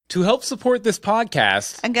To help support this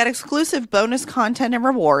podcast and get exclusive bonus content and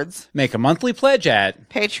rewards, make a monthly pledge at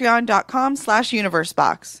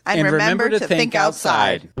patreon.com/universebox. And remember to think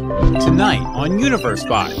outside. Tonight on Universe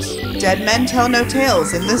Box. Dead men tell no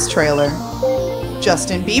tales in this trailer.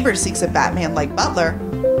 Justin Bieber seeks a Batman-like butler.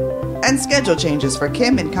 And schedule changes for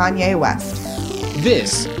Kim and Kanye West.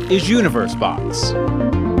 This is Universe Box.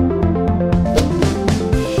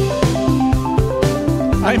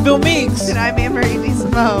 I'm Bill Meeks. And I'm Anne-Marie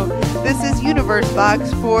DeSimo. This is Universe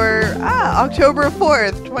Box for October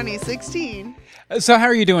 4th, 2016. So how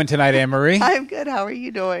are you doing tonight, Anne-Marie? I'm good. How are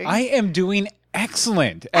you doing? I am doing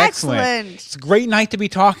excellent. Excellent. It's a great night to be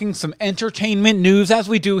talking some entertainment news, as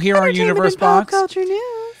we do here on Universe Box. Pop culture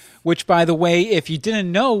news. Which, by the way, if you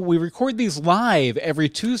didn't know, we record these live every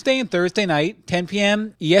Tuesday and Thursday night, 10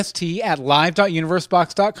 p.m. EST at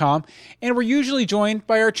live.universebox.com. And we're usually joined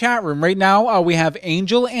by our chat room. Right now, we have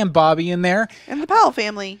Angel and Bobby in there. And the Powell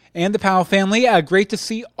family. Great to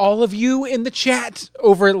see all of you in the chat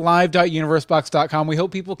over at live.universebox.com. We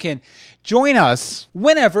hope people can join us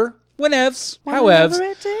whenever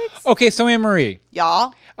it takes. Okay, so Anne-Marie.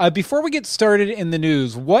 Y'all. Before we get started in the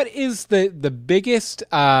news, what is the biggest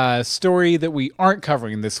story that we aren't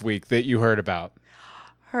covering this week that you heard about?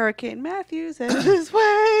 Hurricane Matthew is his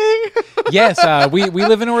way. Yes, we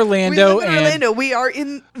live in Orlando. We are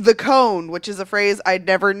in the cone, which is a phrase I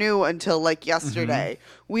never knew until like yesterday.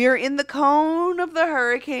 Mm-hmm. We are in the cone of the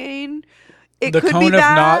hurricane. It the could cone be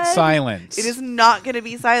bad. Of not silence. It is not going to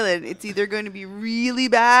be silent. It's either going to be really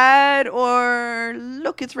bad or,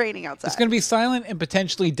 look, it's raining outside. It's going to be silent and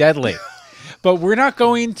potentially deadly. But we're not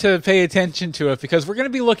going to pay attention to it because we're going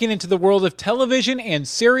to be looking into the world of television and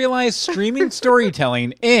serialized streaming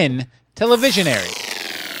storytelling in Televisionary.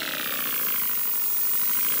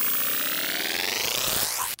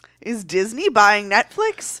 Is Disney buying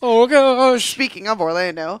Netflix? Oh, gosh. Speaking of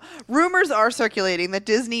Orlando, rumors are circulating that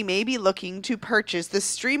Disney may be looking to purchase the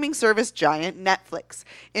streaming service giant Netflix.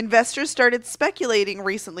 Investors started speculating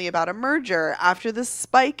recently about a merger after the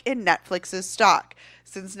spike in Netflix's stock.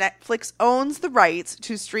 Since Netflix owns the rights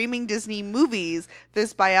to streaming Disney movies,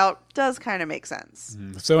 this buyout does kind of make sense.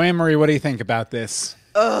 So, Anne-Marie, what do you think about this?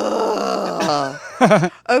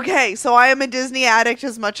 Okay, so I am a Disney addict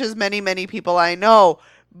as much as many people I know.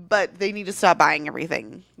 But they need to stop buying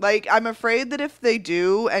everything. Like, I'm afraid that if they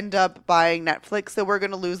do end up buying Netflix, that we're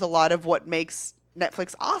going to lose a lot of what makes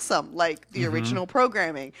Netflix awesome, like the original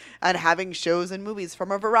programming and having shows and movies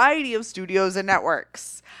from a variety of studios and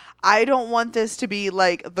networks. I don't want this to be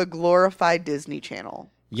like the glorified Disney Channel.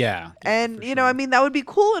 Yeah. And, you know, I mean, that would be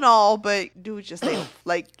cool and all, but do just say,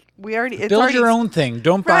 like, build your own thing.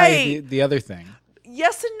 Don't buy the other thing.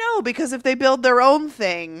 Yes and no, because if they build their own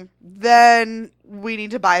thing, then we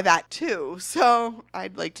need to buy that too. So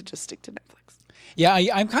I'd like to just stick to Netflix. Yeah,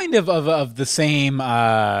 I'm kind of the same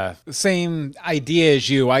idea as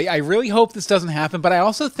you. I really hope this doesn't happen, but I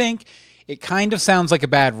also think it kind of sounds like a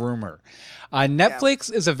bad rumor.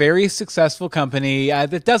 Netflix is a very successful company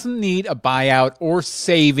that doesn't need a buyout or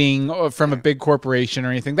saving from a big corporation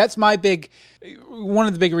or anything. That's one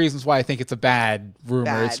of the big reasons why I think it's a bad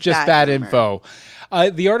rumor. It's just bad info.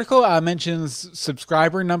 The article mentions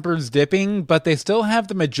subscriber numbers dipping, but they still have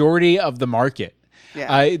the majority of the market.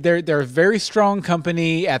 Yeah. They're a very strong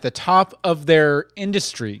company at the top of their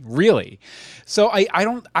industry, really. So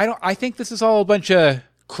I think this is all a bunch of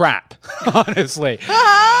crap, honestly.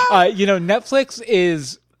 Netflix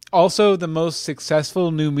is also the most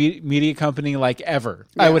successful new media company like ever.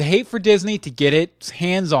 Yeah. I would hate for Disney to get its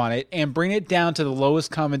hands on it and bring it down to the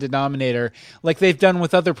lowest common denominator like they've done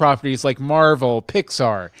with other properties like Marvel,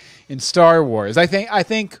 Pixar, and Star Wars. I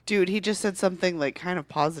think dude, he just said something like kind of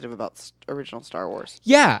positive about original Star Wars.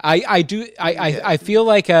 Yeah, I do. I feel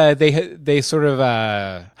like they sort of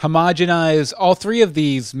homogenize all three of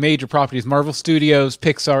these major properties: Marvel Studios,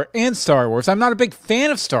 Pixar, and Star Wars. I'm not a big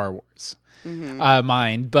fan of Star Wars.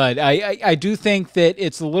 But I do think that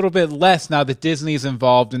it's a little bit less now that Disney's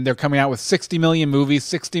involved and they're coming out with 60 million movies,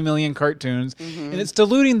 60 million cartoons, and it's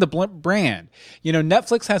diluting the brand. You know,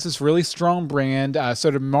 Netflix has this really strong brand,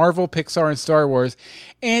 sort of Marvel, Pixar, and Star Wars,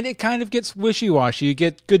 and it kind of gets wishy-washy. You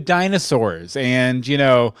get Good Dinosaurs and,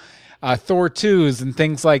 Thor 2s and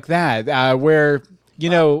things like that, where,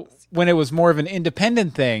 when it was more of an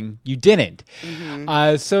independent thing, you didn't.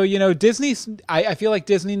 Disney, I feel like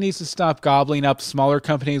Disney needs to stop gobbling up smaller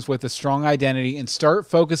companies with a strong identity and start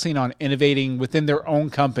focusing on innovating within their own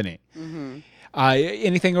company.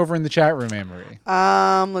 Anything over in the chat room, Anne-Marie?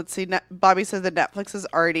 Let's see. Bobby says that Netflix is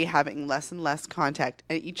already having less and less contact,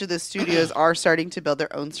 and each of the studios are starting to build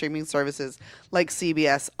their own streaming services, like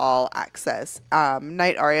CBS All Access.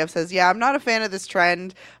 Night RAF says, "Yeah, I'm not a fan of this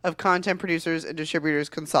trend of content producers and distributors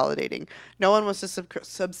consolidating. No one wants to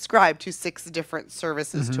subscribe to 6 different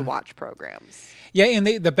services to watch programs." Yeah, and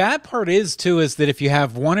the bad part is that if you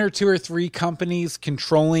have 1 or 2 or 3 companies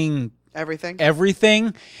controlling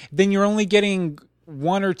everything, then you're only getting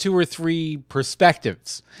 1 or 2 or 3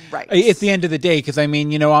 perspectives. Right. At the end of the day, because I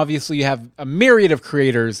mean, you know, obviously you have a myriad of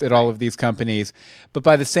creators at all of these companies, but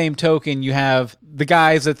by the same token, you have the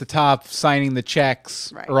guys at the top signing the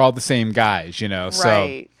checks are all the same guys, you know.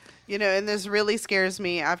 Right. You know, and this really scares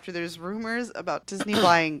me after there's rumors about Disney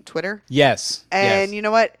buying Twitter. Yes. And you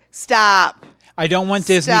know what? Stop. I don't want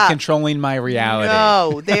Disney controlling my reality.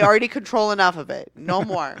 No, they already control enough of it. No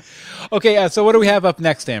more. Okay, so what do we have up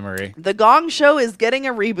next, Anne-Marie? The Gong Show is getting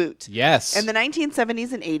a reboot. Yes. In the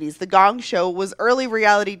 1970s and 80s, The Gong Show was early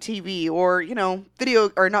reality TV or, you know,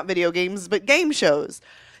 not video games, but game shows.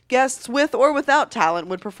 Guests with or without talent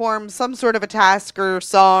would perform some sort of a task or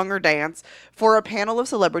song or dance for a panel of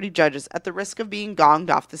celebrity judges at the risk of being gonged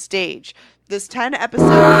off the stage. This 10-episode...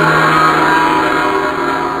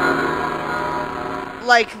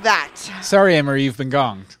 like that. Sorry, Anne-Marie, you've been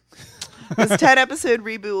gonged. This 10-episode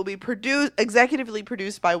reboot will be executively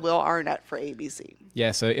produced by Will Arnett for ABC.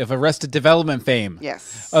 Yeah, so of Arrested Development fame.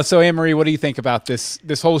 Yes. So, Anne-Marie, what do you think about this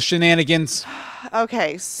whole shenanigans?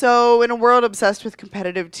 Okay, so in a world obsessed with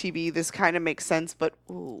competitive TV, this kind of makes sense, but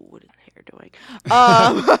ooh, what is hair doing?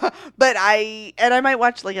 But I might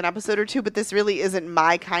watch like an episode or two, but this really isn't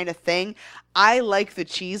my kind of thing. I like the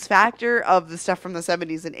cheese factor of the stuff from the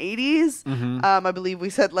 70s and 80s. I believe we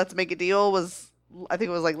said Let's Make a Deal I think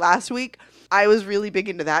it was like last week. I was really big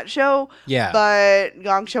into that show. Yeah. But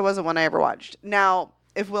Gong Show wasn't one I ever watched. Now,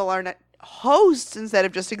 if Will Arnett hosts instead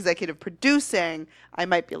of just executive producing, I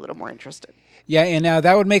might be a little more interested. Yeah, and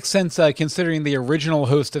that would make sense considering the original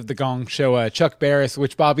host of the Gong Show, Chuck Barris,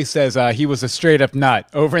 which Bobby says he was a straight up nut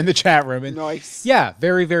over in the chat room. And nice. Yeah,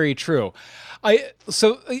 very, very true. I'm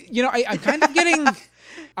kind of getting...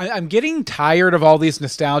 I'm getting tired of all these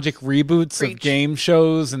nostalgic reboots of game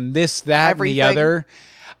shows and this, that, and the other.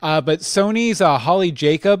 But Sony's Holly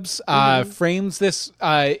Jacobs frames this,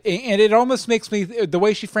 and it almost makes me, the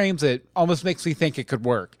way she frames it, almost makes me think it could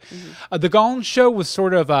work. The Gong Show was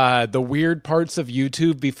sort of the weird parts of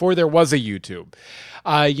YouTube before there was a YouTube.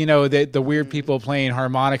 You know, the weird people playing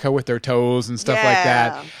harmonica with their toes and stuff like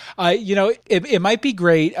that. You know, it might be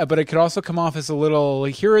great, but it could also come off as a little,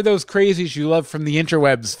 here are those crazies you love from the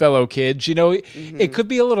interwebs, fellow kids. You know, it could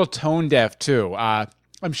be a little tone deaf, too.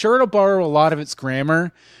 I'm sure it'll borrow a lot of its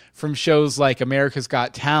grammar from shows like America's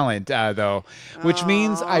Got Talent, though, which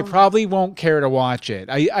means I probably won't care to watch it.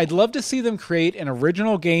 I'd love to see them create an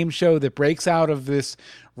original game show that breaks out of this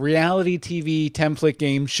reality TV template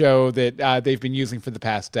game show that they've been using for the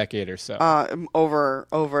past decade or so. Over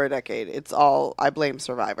a decade. It's all, I blame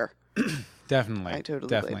Survivor. Definitely. I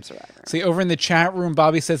totally blame Survivor. See, over in the chat room,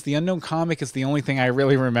 Bobby says the unknown comic is the only thing I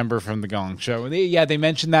really remember from the Gong Show. They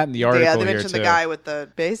mentioned that in the article. Yeah, they mentioned the guy with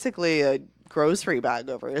basically a grocery bag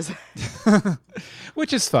over his head.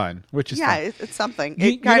 Which is fun. Yeah, it's something.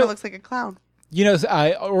 It kind of looks like a clown. You know,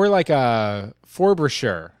 or like a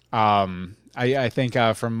Frobisher. I think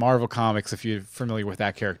from Marvel Comics, if you're familiar with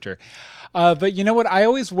that character. But you know what? I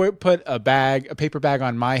always put a paper bag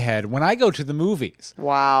on my head when I go to the movies.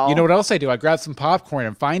 Wow. You know what else I do? I grab some popcorn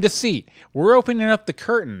and find a seat. We're opening up the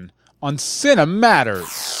curtain on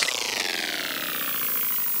Cinematters.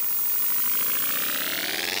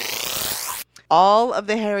 All of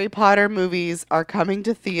the Harry Potter movies are coming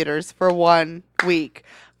to theaters for 1 week.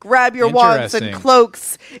 Grab your wands and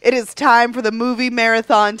cloaks. It is time for the movie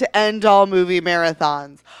marathon to end all movie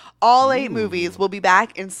marathons. All 8 movies will be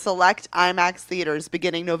back in select IMAX theaters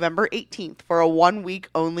beginning November 18th for a 1-week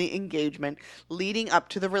only engagement leading up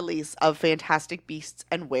to the release of Fantastic Beasts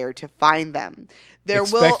and Where to Find Them.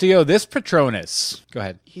 Expectio this Patronus. Go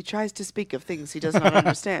ahead. He tries to speak of things he does not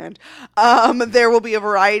understand. There will be a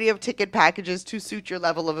variety of ticket packages to suit your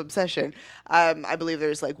level of obsession. I believe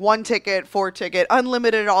there's like 1 ticket, 4 ticket,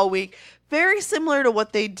 unlimited all week. Very similar to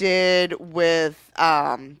what they did with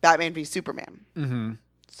Batman v Superman. Mm-hmm.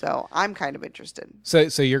 So I'm kind of interested.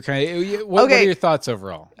 So you're kind of, what are your thoughts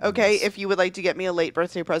overall? Okay, if you would like to get me a late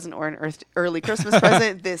birthday present or an early Christmas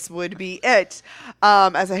present, this would be it.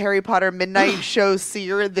 As a Harry Potter midnight show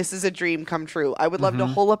seer, this is a dream come true. I would love to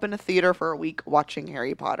hole up in a theater for a week watching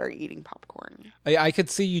Harry Potter, eating popcorn. I could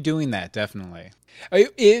see you doing that, definitely.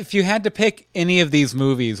 If you had to pick any of these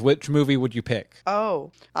movies, which movie would you pick?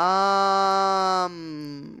 Oh,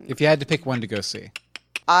 If you had to pick one to go see.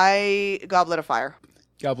 Goblet of Fire.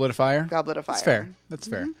 Goblet of Fire? Goblet of Fire. That's fair. That's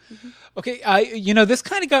fair. Okay, this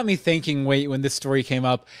kind of got me thinking, when this story came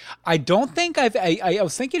up, I don't think I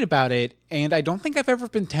was thinking about it, and I don't think I've ever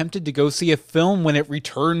been tempted to go see a film when it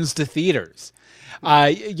returns to theaters.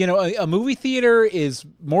 A movie theater is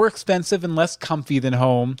more expensive and less comfy than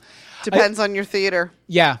home. Depends on your theater.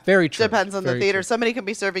 Yeah, very true. Depends on the Very theater. true. Somebody can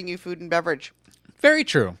be serving you food and beverage. Very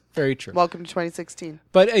true. Very true. Welcome to 2016.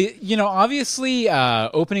 But, obviously,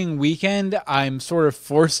 opening weekend, I'm sort of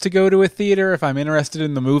forced to go to a theater if I'm interested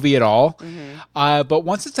in the movie at all. But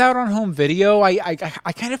once it's out on home video, I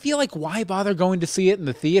kind of feel like, why bother going to see it in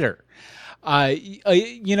the theater?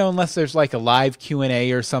 Unless there's like a live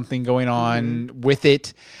Q&A or something going on with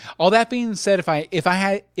it. All that being said, if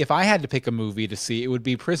I had to pick a movie to see, it would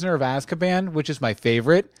be Prisoner of Azkaban, which is my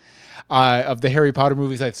favorite of the Harry Potter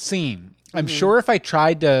movies I've seen. I'm sure if I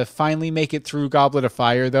tried to finally make it through Goblet of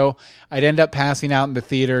Fire, though, I'd end up passing out in the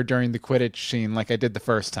theater during the Quidditch scene like I did the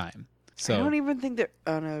first time. So I don't even think that.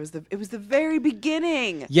 Oh no, it was the very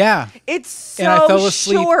beginning. Yeah, it's so and I fell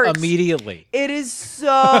asleep short. immediately. It is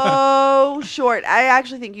so short. I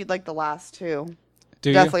actually think you'd like the last two.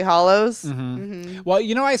 Do Deathly you? Hallows.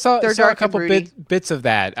 Well, I saw They're a dark couple and broody. bits of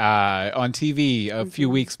that on TV a few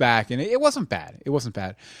weeks back, and it wasn't bad. It wasn't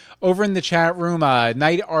bad. Over in the chat room,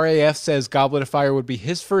 Knight RAF says Goblet of Fire would be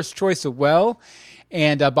his first choice as well.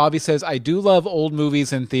 And Bobby says, I do love old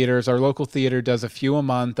movies in theaters. Our local theater does a few a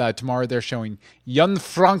month. Tomorrow they're showing Young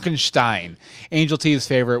Frankenstein. Angel T's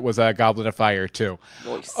favorite was Goblet of Fire, too.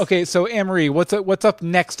 Nice. Okay, so Anne-Marie, what's up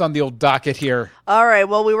next on the old docket here? All right.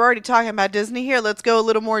 Well, we were already talking about Disney here. Let's go a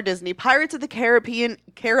little more Disney. Pirates of the Caribbean,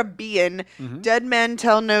 Dead Men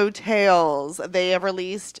Tell No Tales. They have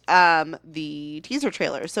released the teaser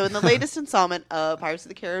trailer. So in the latest installment of Pirates of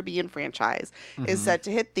the Caribbean franchise is set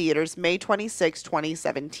to hit theaters May 26, 2017.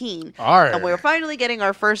 Arr. And we're finally getting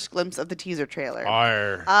our first glimpse of the teaser trailer.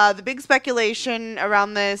 Arr. The big speculation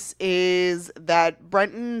around this is that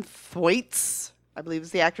Brenton Thwaites, I believe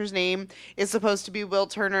is the actor's name, is supposed to be Will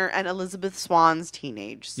Turner and Elizabeth Swan's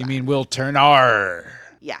teenage son. You mean Will Turner?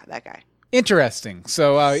 Yeah, that guy. Interesting.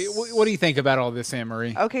 So what do you think about all this,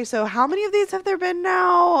 Anne-Marie? Okay, so how many of these have there been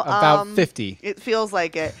now? About 50. It feels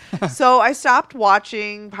like it. So I stopped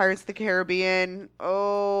watching Pirates of the Caribbean,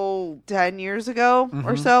 10 years ago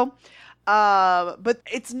or so. But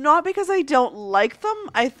it's not because I don't like them.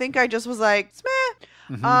 I think I just was like, meh.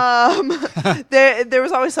 There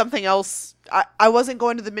was always something else. I wasn't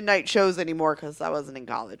going to the midnight shows anymore because I wasn't in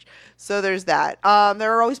college. So there's that. They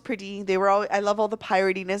were always pretty. I love all the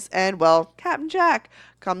piratiness, and well, Captain Jack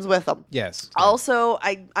comes with them. Yes. Also,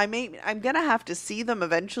 I'm gonna have to see them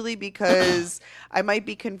eventually because I might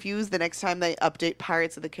be confused the next time they update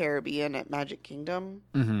Pirates of the Caribbean at Magic Kingdom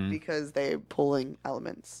because they're pulling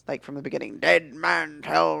elements like from the beginning. Dead Man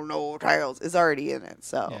Tell No Tales is already in it.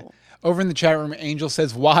 So. Yeah. Over in the chat room, Angel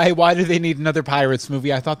says, why do they need another Pirates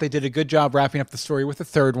movie? I thought they did a good job wrapping up the story with a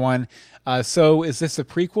third one. So is this a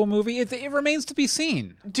prequel movie? It remains to be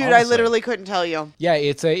seen. Dude, honestly. I literally couldn't tell you.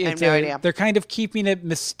 Yeah, they're kind of keeping it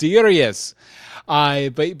mysterious.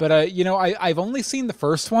 I've only seen the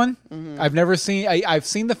first one. I've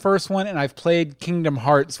seen the first one, and I've played Kingdom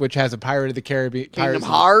Hearts, which has a Pirate of the Caribbean.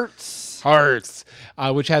 Hearts,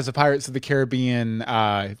 which has a Pirates of the Caribbean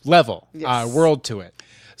level, Yes. world to it.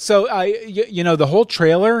 So, the whole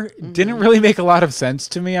trailer didn't really make a lot of sense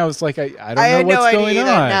to me. I was like, I don't know what's going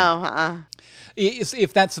on. No,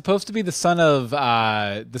 If that's supposed to be the son of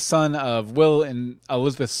Will and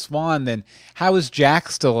Elizabeth Swan, then how is Jack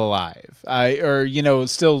still alive?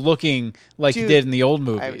 Still looking like he did in the old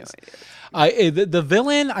movies? I have no idea. The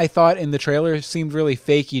villain, I thought in the trailer seemed really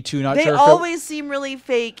fakey too. They always seem really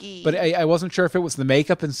fakey. But I wasn't sure if it was the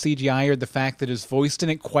makeup and CGI or the fact that his voice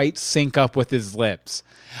didn't quite sync up with his lips.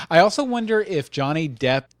 I also wonder if Johnny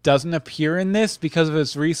Depp doesn't appear in this because of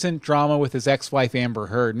his recent drama with his ex-wife Amber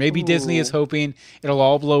Heard. Maybe Disney is hoping it'll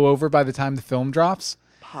all blow over by the time the film drops.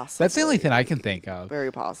 Possibly. That's the only thing I can think of. Very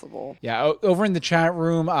possible. Yeah, over in the chat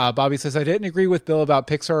room, Bobby says, I didn't agree with Bill about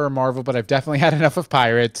Pixar or Marvel, but I've definitely had enough of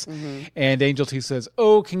Pirates. And Angel T says,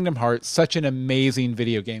 Kingdom Hearts, such an amazing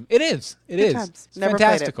video game. It is. It is. Times. It's Never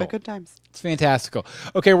fantastical. played it, but good times. It's fantastical.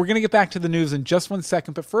 Okay, we're going to get back to the news in just 1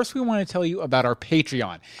 second, but first we want to tell you about our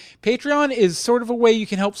Patreon. Patreon is sort of a way you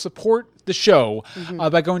can help support the show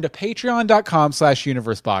by going to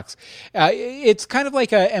patreon.com/universebox. It's kind of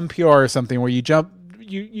like a NPR or something where you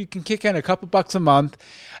can kick in a couple bucks a month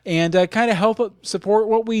and kind of help support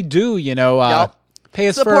what we do, Yep. Pay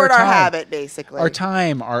us Support for our time. habit, basically. Our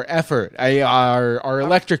time, our effort, our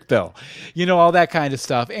electric bill, all that kind of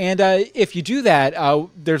stuff. And if you do that,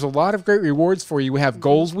 there's a lot of great rewards for you. We have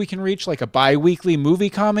goals we can reach, like a bi-weekly movie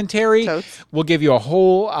commentary. Totes. We'll give you a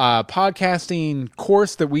whole podcasting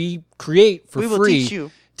course that we create for free. We will teach you.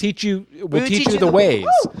 We'll teach you the ways.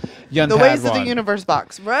 Young the ways of the Padawan. universe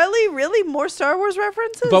box. Really more Star Wars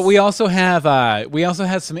references? But we also have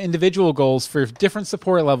some individual goals for different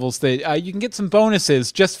support levels that you can get some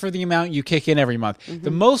bonuses just for the amount you kick in every month. The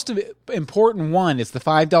most important one is the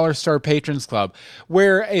 $5 Star Patrons Club,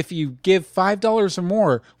 where if you give $5 or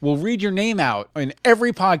more, we'll read your name out in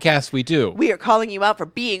every podcast we do. We are calling you out for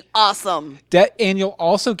being awesome. And you'll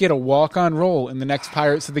also get a walk-on role in the next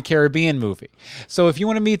Pirates of the Caribbean movie. So if you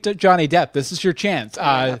want to meet Johnny Depp, this is your chance.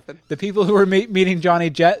 The people who are meeting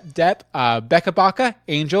Johnny Depp, Becca Baca,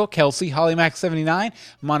 Angel, Kelsey, Holly Mac 79,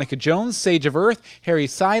 Monica Jones, Sage of Earth, Harry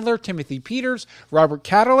Seidler, Timothy Peters, Robert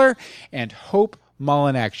Cattler, and Hope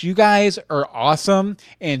Mullinax. You guys are awesome,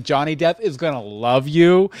 and Johnny Depp is going to love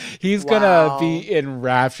you. He's going to be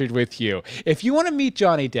enraptured with you. If you want to meet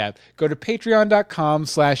Johnny Depp, go to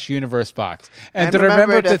patreon.com/universebox. And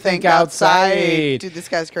remember to think outside. Dude, this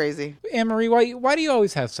guy's crazy. Anne-Marie, why do you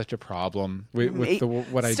always have such a problem with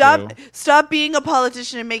what I do? Stop being a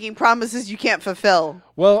politician and making promises you can't fulfill.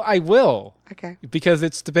 Well, I will. Okay. Because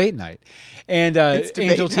it's debate night. And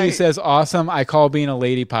Angel T says, awesome, I call being a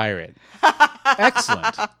lady pirate.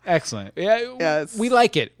 Excellent. Yeah, yes. We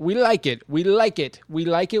like it. We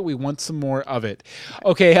want some more of it.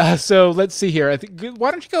 Okay, so let's see here.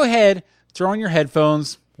 Why don't you go ahead, throw on your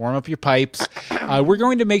headphones, warm up your pipes. We're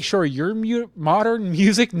going to make sure your modern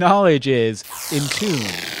music knowledge is in tune.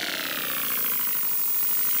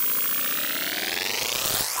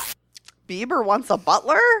 Bieber wants a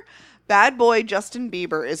butler? Bad boy Justin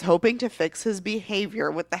Bieber is hoping to fix his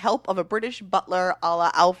behavior with the help of a British butler a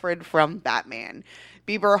la Alfred from Batman.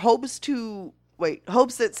 Bieber hopes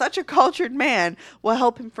that such a cultured man will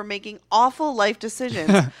help him from making awful life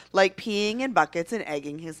decisions like peeing in buckets and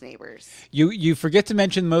egging his neighbors. You forget to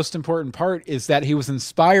mention the most important part is that he was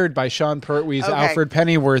inspired by Sean Pertwee's Alfred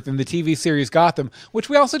Pennyworth in the TV series Gotham, which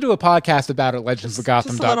we also do a podcast about at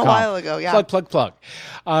legendsofgotham.com. Just a little while ago, yeah. Plug.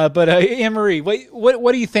 But Anne-Marie,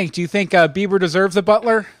 what do you think? Do you think Bieber deserves a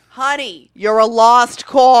butler? Honey, you're a lost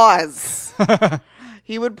cause.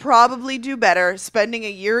 He would probably do better spending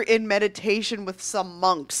a year in meditation with some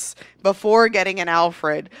monks before getting an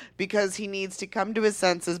Alfred, because he needs to come to his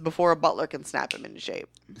senses before a butler can snap him into shape.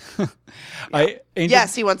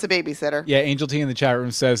 Yes, he wants a babysitter. Yeah, Angel T in the chat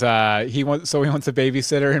room says he wants a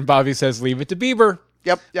babysitter, and Bobby says leave it to Bieber.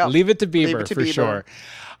 Yep. Leave it to Bieber for sure.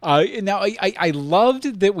 Now, I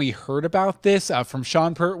loved that we heard about this from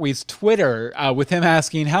Sean Pertwee's Twitter with him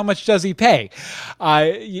asking, how much does he pay?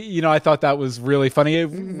 I thought that was really funny.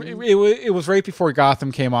 It was right before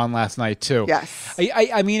Gotham came on last night, too. Yes.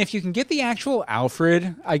 I mean, if you can get the actual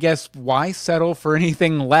Alfred, I guess, why settle for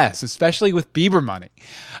anything less, especially with Bieber money?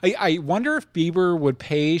 I wonder if Bieber would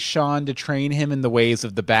pay Sean to train him in the ways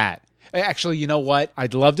of the Bat. Actually, you know what?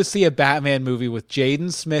 I'd love to see a Batman movie with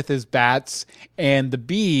Jaden Smith as Bats and the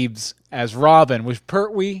Biebs as Robin, with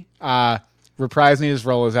Pertwee reprising his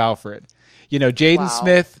role as Alfred. Jaden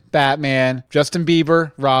Smith, Batman, Justin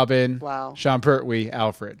Bieber, Robin, Sean Pertwee,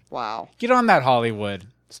 Alfred. Wow. Get on that, Hollywood.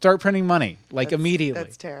 Start printing money, immediately.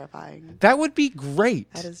 That's terrifying. That would be great.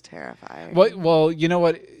 That is terrifying. Well, you know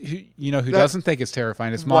what? Who doesn't think it's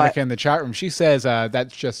terrifying? It's Monica in the chat room. She says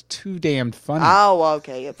that's just too damned funny. Oh,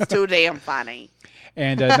 okay. It's too damn funny.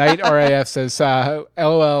 And Knight RAF says,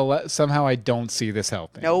 LOL, somehow I don't see this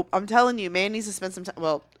helping. Nope. I'm telling you, man needs to spend some time.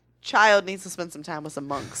 Well, child needs to spend some time with some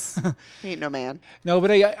monks. He ain't no man. No,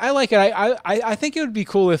 but I like it. I think it would be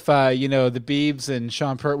cool if, the Biebs and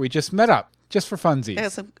Sean Pertwee just met up. Just for funsies.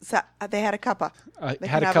 They had a cuppa.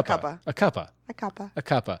 Had a cuppa. A cuppa. A cuppa. A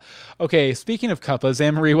cuppa. Okay, speaking of cuppas,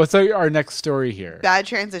 Anne-Marie, what's our next story here? Bad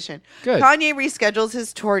transition. Good. Kanye reschedules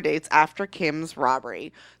his tour dates after Kim's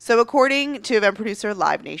robbery. So according to event producer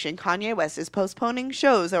Live Nation, Kanye West is postponing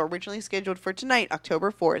shows that were originally scheduled for tonight,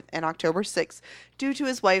 October 4th and October 6th, due to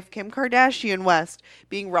his wife, Kim Kardashian West,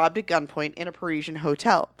 being robbed at gunpoint in a Parisian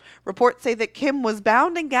hotel. Reports say that Kim was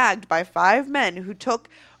bound and gagged by 5 men who took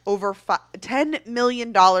over $10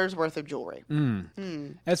 million worth of jewelry.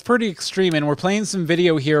 That's pretty extreme. And we're playing some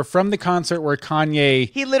video here from the concert where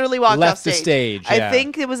Kanye he literally walked left off stage. The stage. I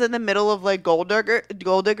think it was in the middle of Gold Digger.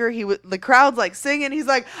 The crowd's singing. He's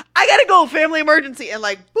like, I gotta go, family emergency, and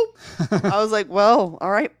boop. I was like, well, all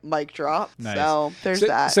right, mic drop. Nice. So there's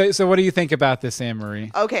that. So what do you think about this,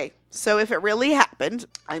 Anne-Marie? Okay. So if it really happened,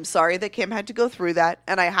 I'm sorry that Kim had to go through that,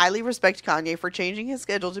 and I highly respect Kanye for changing his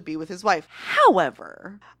schedule to be with his wife.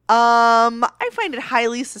 However, I find it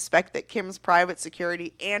highly suspect that Kim's private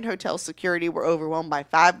security and hotel security were overwhelmed by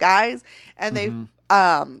 5 guys, and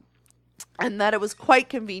and that it was quite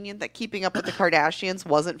convenient that Keeping Up with the Kardashians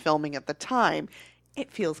wasn't filming at the time. It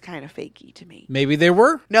feels kind of fakey to me. Maybe they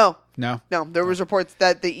were? No. No. There was reports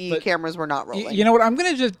that the cameras were not rolling. You know what? I'm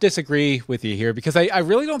going to just disagree with you here because I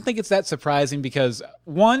really don't think it's that surprising because,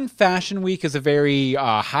 one, Fashion Week is a very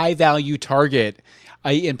high-value target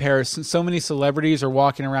in Paris. So many celebrities are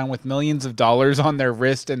walking around with millions of dollars on their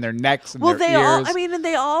wrist and their necks and their ears. And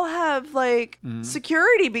they all have, like,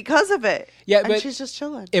 security because of it. Yeah, and but she's just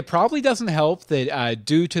chilling. It probably doesn't help that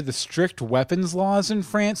due to the strict weapons laws in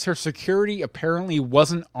France, her security apparently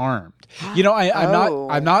wasn't armed. You know,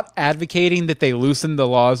 I'm not advocating that they loosen the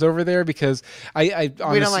laws over there because I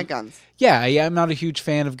honestly, we don't like guns. Yeah, I'm not a huge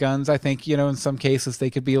fan of guns. I think, in some cases they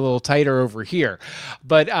could be a little tighter over here.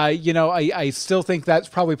 But, I still think that's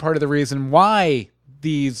probably part of the reason why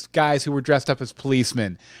these guys who were dressed up as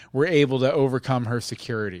policemen were able to overcome her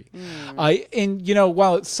security.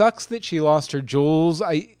 While it sucks that she lost her jewels,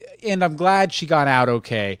 and I'm glad she got out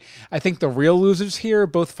okay. I think the real losers here,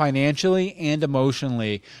 both financially and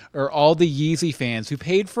emotionally, are all the Yeezy fans who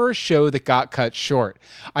paid for a show that got cut short.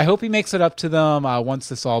 I hope he makes it up to them once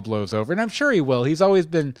this all blows over, and I'm sure he will. He's always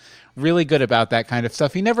been really good about that kind of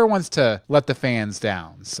stuff. He never wants to let the fans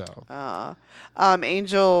down. So,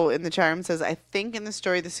 Angel in the chat room says, I think in the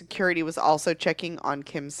story the security was also checking on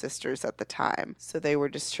Kim's sisters at the time, so they were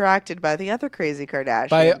distracted by the other crazy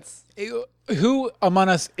Kardashians. Who among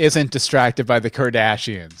us isn't distracted by the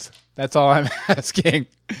Kardashians? That's all I'm asking.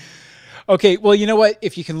 Okay, well, you know what?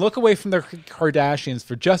 If you can look away from the Kardashians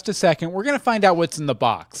for just a second, we're going to find out what's in the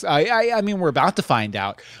box. I mean, we're about to find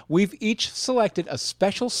out. We've each selected a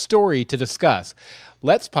special story to discuss.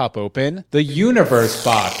 Let's pop open the Universe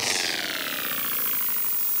Box.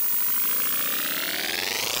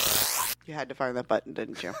 You had to find that button,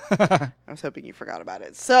 didn't you? I was hoping you forgot about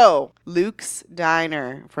it. So, Luke's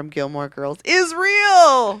Diner from Gilmore Girls is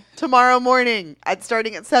real tomorrow morning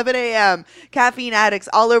starting at 7 a.m. Caffeine addicts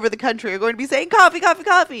all over the country are going to be saying coffee, coffee,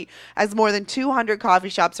 coffee as more than 200 coffee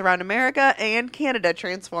shops around America and Canada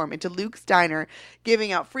transform into Luke's Diner,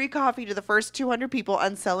 giving out free coffee to the first 200 people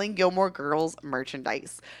and selling Gilmore Girls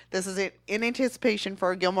merchandise. This is in anticipation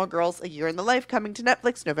for Gilmore Girls A Year in the Life coming to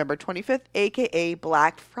Netflix November 25th, a.k.a.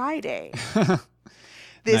 Black Friday.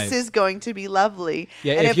 This Nice. Is going to be lovely.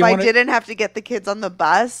 Yeah, and if I didn't have to get the kids on the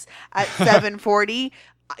bus at 7:40,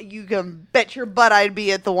 you can bet your butt I'd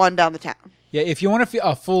be at the one down the town. Yeah, if you want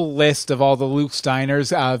a full list of all the Luke's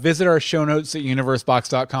Diners, visit our show notes at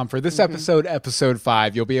universebox.com for this episode, episode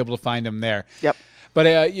 5. You'll be able to find them there. Yep.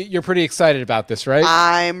 But you're pretty excited about this, right?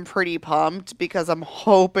 I'm pretty pumped because I'm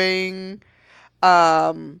hoping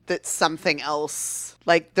that something else,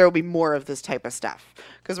 like there will be more of this type of stuff.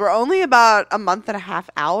 Because we're only about a month and a half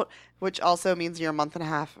out, which also means you're a month and a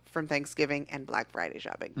half from Thanksgiving and Black Friday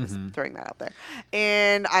shopping. Just throwing that out there.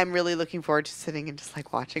 And I'm really looking forward to sitting and just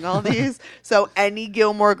like watching all these. So any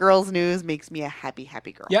Gilmore Girls news makes me a happy,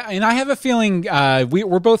 happy girl. Yeah, and I have a feeling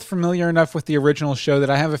we're both familiar enough with the original show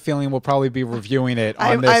that I have a feeling we'll probably be reviewing it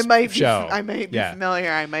on this show. I might be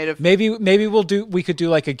familiar. I might have. Maybe we could do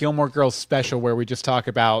like a Gilmore Girls special where we just talk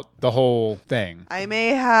about the whole thing. I may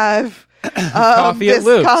have Coffee at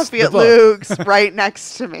Luke's right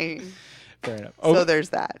next to me. Fair enough. So there's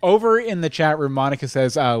that. Over in the chat room, Monica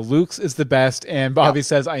says, Luke's is the best. And Bobby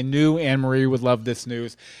says, I knew Anne-Marie would love this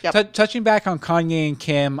news. Yep. Touching back on Kanye and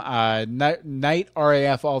Kim, Knight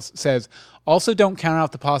RAF also says, also don't count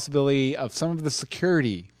out the possibility of some of the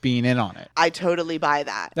security being in on it. I totally buy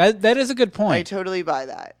that. That is a good point. I totally buy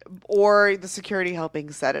that. Or the security helping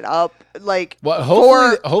set it up. Like, well,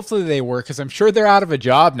 hopefully they were, because I'm sure they're out of a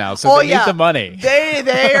job now, so they need the money.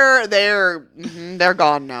 They're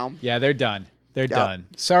gone now. Yeah, they're done. They're done.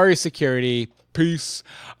 Sorry, security. Peace.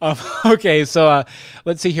 Okay, so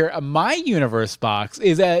let's see here. My Universe Box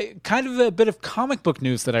is a kind of a bit of comic book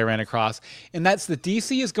news that I ran across, and that's that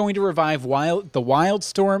DC is going to revive the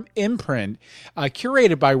Wildstorm imprint,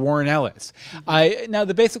 curated by Warren Ellis. Now,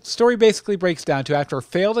 the basic story basically breaks down to after a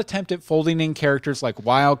failed attempt at folding in characters like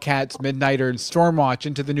Wildcats, Midnighter, and Stormwatch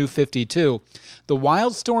into the New 52, the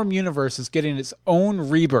Wildstorm universe is getting its own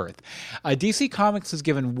rebirth. DC Comics has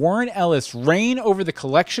given Warren Ellis reign over the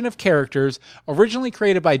collection of characters, originally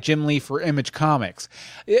created by Jim Lee for Image Comics.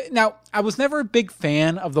 Now, I was never a big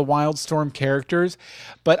fan of the Wildstorm characters,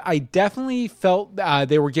 but I definitely felt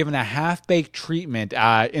they were given a half-baked treatment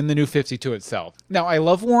in the New 52 itself. Now, I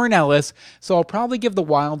love Warren Ellis, so I'll probably give the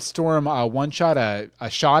Wildstorm one-shot a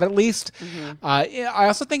shot at least. I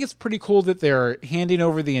also think it's pretty cool that they're handing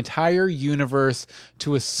over the entire universe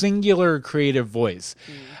to a singular creative voice.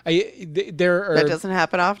 That doesn't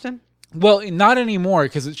happen often? Well, not anymore,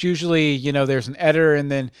 because it's usually, there's an editor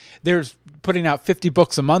and then there's putting out 50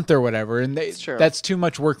 books a month or whatever, and that's too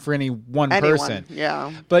much work for any one person.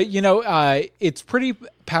 Yeah. But, it's pretty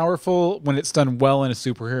powerful when it's done well in a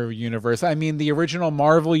superhero universe. I mean, the original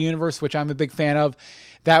Marvel universe, which I'm a big fan of,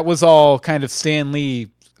 that was all kind of Stan Lee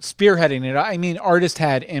spearheading it. I mean, artists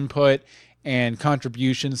had input and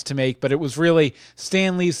contributions to make, but it was really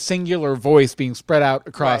Stan Lee's singular voice being spread out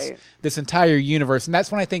across this entire universe. And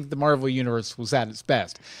that's when I think the Marvel universe was at its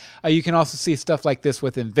best. You can also see stuff like this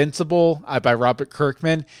with Invincible by Robert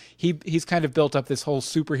Kirkman. He's kind of built up this whole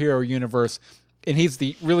superhero universe, and he's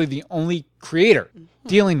really the only creator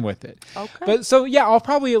dealing with it. Okay. But so, yeah, I'll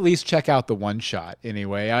probably at least check out the one shot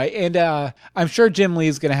anyway. I'm sure Jim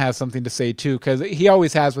Lee's going to have something to say too, because he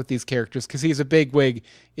always has with these characters, because he's a big wig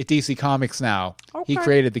at DC Comics now. Okay. He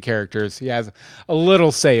created the characters. He has a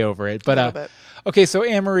little say over it. But okay, so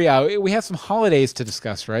Anne-Marie, we have some holidays to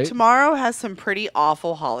discuss, right? Tomorrow has some pretty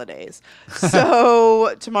awful holidays.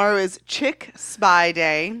 So tomorrow is Chick Spy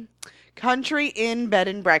Day, Country Inn Bed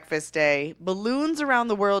and Breakfast Day, Balloons Around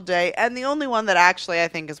the World Day, and the only one that actually I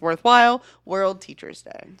think is worthwhile, World Teachers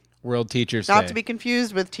Day. World Teachers Day. Not to be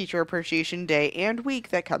confused with Teacher Appreciation Day and Week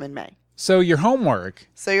that come in May. So your homework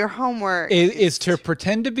is to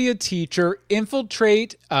pretend to be a teacher,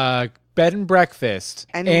 infiltrate bed and breakfast,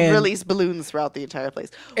 and release balloons throughout the entire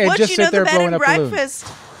place. And just sit there blowing up balloons.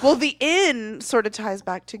 Well, the inn sort of ties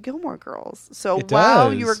back to Gilmore Girls. So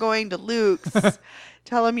while you were going to Luke's,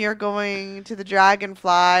 tell him you're going to the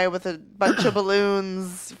Dragonfly with a bunch of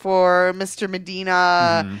balloons for Mr.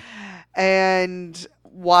 Medina, and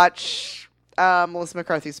watch Melissa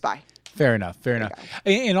McCarthy's Spy. Fair enough.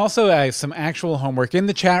 And also some actual homework in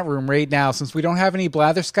the chat room right now, since we don't have any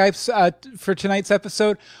blatherskipes for tonight's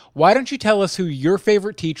episode. Why don't you tell us who your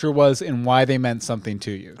favorite teacher was and why they meant something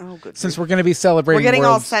to you? Oh, good. Since we're going to be celebrating We're getting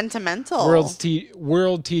all sentimental.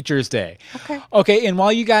 World Teachers Day. Okay, and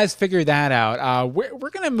while you guys figure that out, we're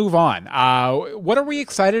going to move on. What are we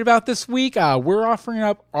excited about this week? We're offering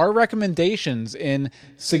up our recommendations in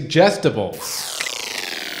Suggestibles.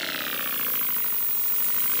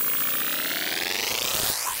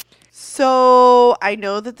 So I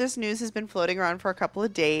know that this news has been floating around for a couple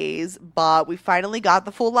of days, but we finally got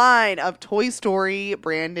the full line of Toy Story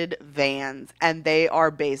branded vans, and they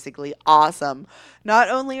are basically awesome. Not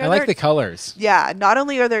only are I like the colors. Yeah, not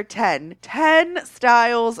only are there 10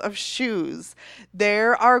 styles of shoes,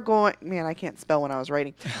 there are man, I can't spell when I was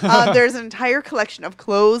writing. There's an entire collection of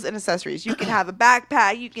clothes and accessories. You can have a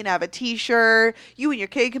backpack, you can have a t-shirt, you and your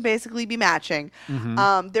kid can basically be matching.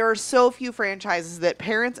 There are so few franchises that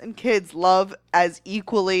parents and kids love as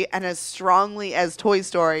equally and as strongly as Toy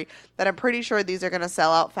Story that I'm pretty sure these are going to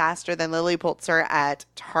sell out faster than Lily Pulitzer at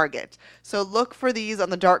Target. So look for these on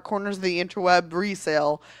the dark corners of the interweb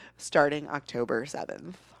resale starting October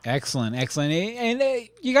 7th. Excellent. And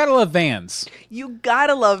you got to love Vans. You got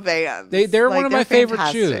to love Vans. They're one of my favorite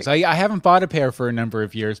shoes. I haven't bought a pair for a number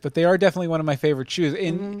of years, but they are definitely one of my favorite shoes.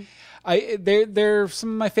 And they're some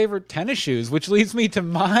of my favorite tennis shoes, which leads me to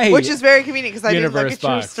which is very convenient because I didn't look at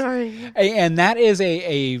your story. And that is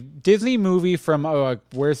a Disney movie from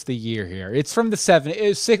where's the year here? It's from the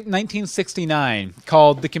 1969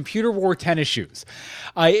 called The Computer Wore Tennis Shoes.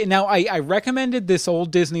 I recommended this old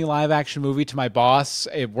Disney live action movie to my boss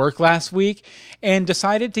at work last week and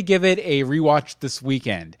decided to give it a rewatch this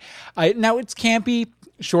weekend. Now it's campy.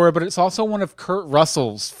 Sure, but it's also one of Kurt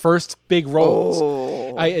Russell's first big roles.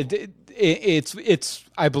 I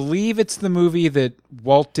believe it's the movie that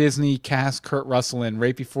Walt Disney cast Kurt Russell in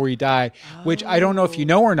right before he died, which I don't know if you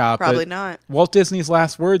know or not. Probably but not. Walt Disney's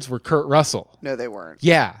last words were Kurt Russell. No, they weren't.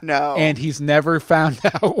 Yeah. No. And he's never found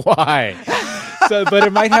out why. But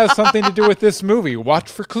it might have something to do with this movie.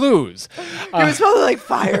 Watch for clues. He was probably like,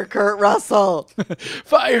 fire Kurt Russell.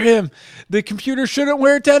 Fire him. The computer shouldn't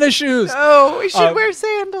wear tennis shoes. No, he should wear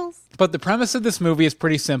sandals. But the premise of this movie is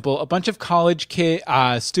pretty simple. A bunch of college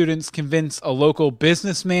students convince a local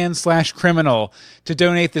businessman/criminal to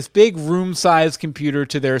donate this big room-sized computer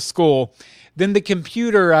to their school. Then the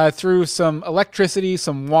computer, through some electricity,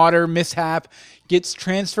 some water mishap, gets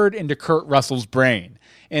transferred into Kurt Russell's brain.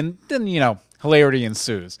 And then, hilarity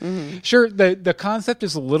ensues. Sure, the concept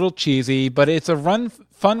is a little cheesy, but it's a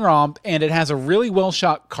fun romp, and it has a really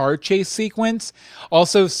well-shot car chase sequence.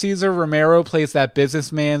 Also, Cesar Romero plays that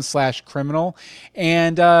businessman/criminal,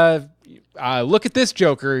 and look at this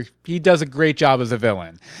Joker. He does a great job as a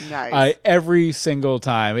villain. Nice. Every single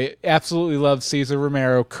time. I absolutely love Cesar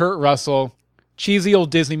Romero, Kurt Russell, cheesy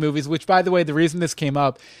old Disney movies, which, by the way, the reason this came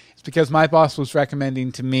up is because my boss was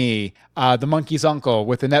recommending to me The Monkey's Uncle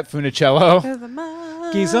with Annette Funicello. The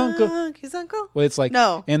Monkey's Uncle. Monkey's Uncle? Well, it's like,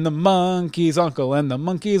 No. and the monkey's uncle, and the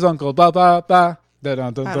monkey's uncle, blah, blah, blah. Dun,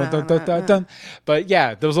 dun, dun, dun, dun, dun, dun, dun. But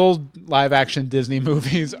yeah, those old live action Disney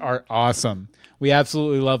movies are awesome. We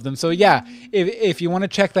absolutely love them. So yeah, if you want to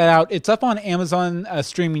check that out, it's up on Amazon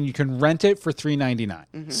streaming. You can rent it for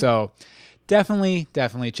 $3.99. So definitely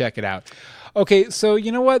check it out. Okay, so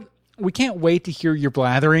you know what? We can't wait to hear your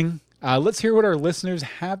blathering. Let's hear what our listeners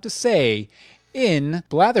have to say in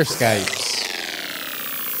Blatherskipes.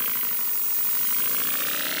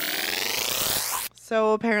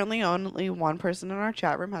 So apparently only one person in our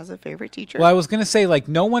chat room has a favorite teacher. Well, I was going to say,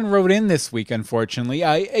 no one wrote in this week, unfortunately.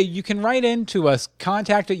 You can write in to us,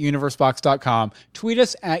 contact@universebox.com, tweet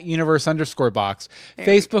us at universe_box.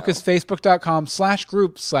 Facebook is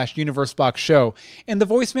facebook.com/group/universeboxshow. And the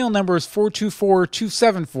voicemail number is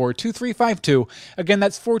 424-274-2352. Again,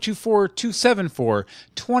 that's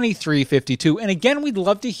 424-274-2352. And again, we'd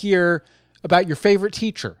love to hear about your favorite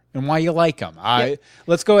teacher and why you like them.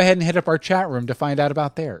 Let's go ahead and hit up our chat room to find out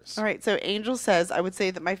about theirs. All right, so Angel says, I would say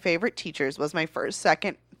that my favorite teachers was my first,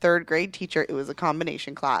 second, third grade teacher. It was a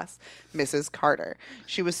combination class, Mrs. Carter.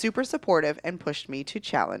 She was super supportive and pushed me to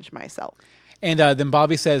challenge myself. And then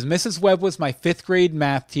Bobby says, Mrs. Webb was my 5th grade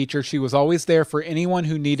math teacher. She was always there for anyone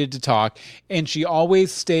who needed to talk, and she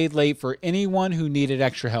always stayed late for anyone who needed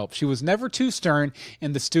extra help. She was never too stern,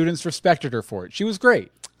 and the students respected her for it. She was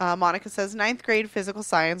great. Monica says, 9th grade physical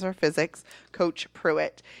science or physics, Coach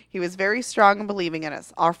Pruitt. He was very strong and believing in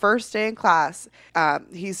us. Our first day in class,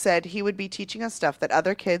 he said he would be teaching us stuff that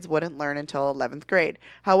other kids wouldn't learn until 11th grade.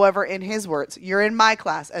 However, in his words, you're in my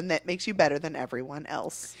class, and that makes you better than everyone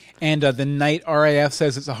else. And the Knight RAF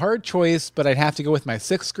says, it's a hard choice, but I'd have to go with my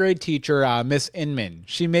 6th grade teacher, Miss Inman.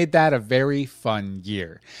 She made that a very fun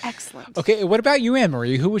year. Excellent. Okay, what about you,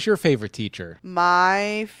 Anne-Marie? Who was your favorite teacher?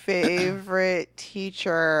 My favorite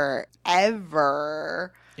teacher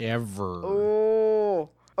ever. Oh,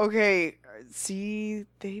 okay. See,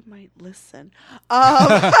 they might listen.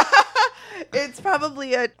 It's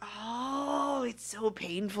probably it's so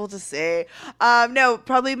painful to say. No,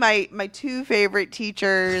 probably my 2 favorite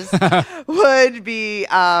teachers would be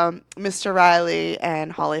Mr. Riley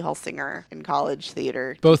and Holly Hulsinger in college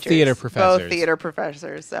theater. Both teachers. theater professors. Both theater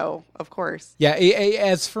professors. So, of course. Yeah,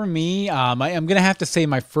 as for me, I'm going to have to say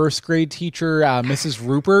my 1st grade teacher, Mrs.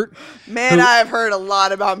 Rupert. Man, I've heard a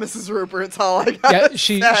lot about Mrs. Rupert. It's all I got. Yeah,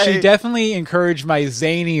 she definitely encouraged my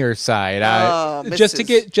zanier side. Just to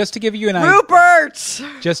give you an idea. Rupert!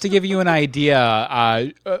 Just to give you an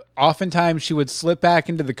idea, oftentimes she would slip back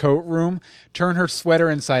into the coat room, turn her sweater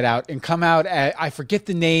inside out, and come out at, I forget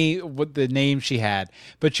the name she had,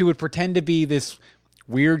 but she would pretend to be this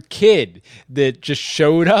weird kid that just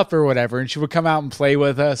showed up or whatever, and she would come out and play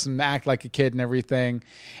with us and act like a kid and everything.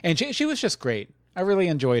 And she was just great. I really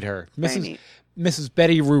enjoyed her. Mrs.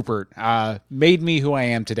 Betty Rupert made me who I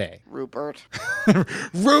am today. Rupert.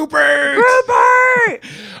 Rupert!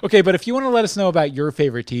 Okay, but if you want to let us know about your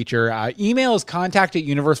favorite teacher, email is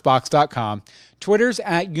contact@universebox.com. Twitter's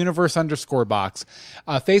 @universe_box.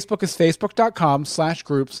 Facebook is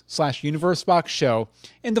facebook.com/groups/universeboxshow.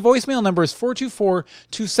 And the voicemail number is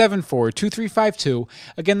 424-274-2352.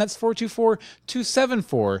 Again, that's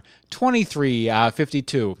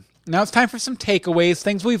 424-274-2352. Now it's time for some takeaways,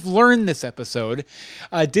 things we've learned this episode.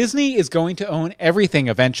 Disney is going to own everything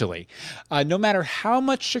eventually. No matter how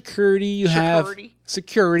much security you have,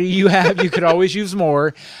 you could always use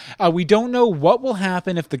more. We don't know what will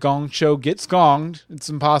happen if the Gong Show gets gonged. It's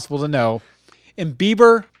impossible to know. And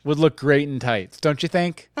Bieber would look great in tights, don't you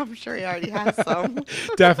think? I'm sure he already has some.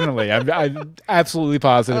 Definitely. I'm absolutely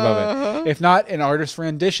positive of it. If not, an artist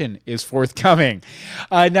rendition is forthcoming.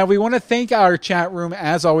 Now, we want to thank our chat room,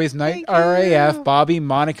 as always, Knight RAF, Bobby,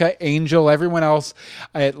 Monica, Angel, everyone else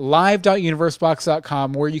at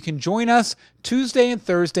live.universebox.com, where you can join us Tuesday and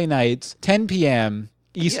Thursday nights, 10 p.m.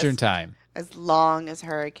 Eastern Time. As long as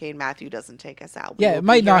Hurricane Matthew doesn't take us out. It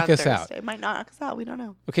might knock us out. It might knock us out. We don't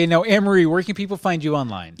know. Okay, now, Anne-Marie, where can people find you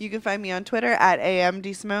online? You can find me on Twitter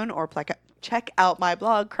 @AMDSimone or check out my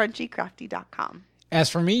blog, crunchycrafty.com. As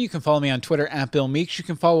for me, you can follow me on Twitter at Bill Meeks. You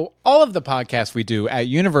can follow all of the podcasts we do at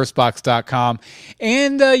universebox.com.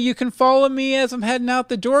 And you can follow me as I'm heading out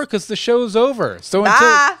the door because the show's over.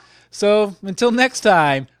 So until next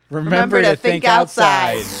time, remember to think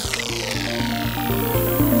outside.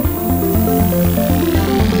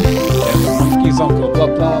 Monkey's uncle, blah,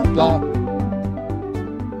 blah, blah.